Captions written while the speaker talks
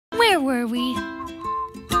Where were we?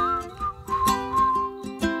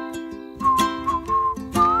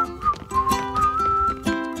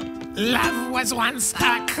 Love was once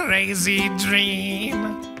a crazy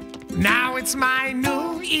dream. Now it's my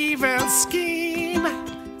new evil scheme.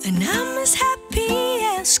 And I'm as happy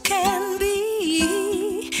as can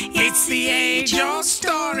be. It's the age-old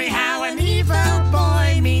story how an evil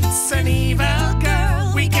boy meets an evil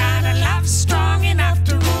girl. We got a love strong enough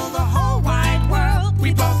to rule the whole wide world.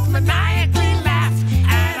 We both maniacally laugh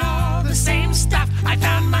at all the same stuff. I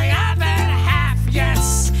found my other half,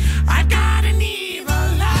 yes, I've got an evil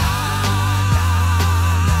love.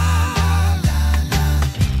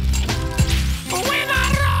 When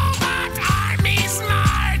our robot armies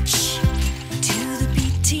march To the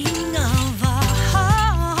beating of our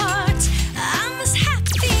hearts, I'm as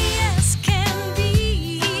happy as can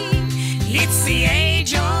be. it's the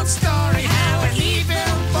age-old story how an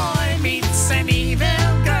evil boy meets an evil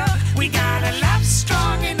girl. We got a love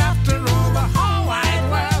strong enough to rule the whole wide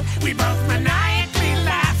world. We both maniacally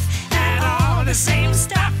laugh at all the same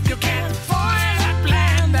stuff. You can't foil a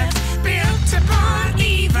plan that's built upon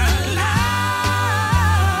evil love.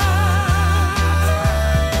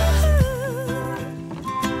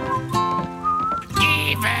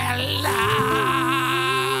 Evil love.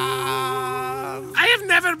 I have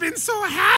never been so happy.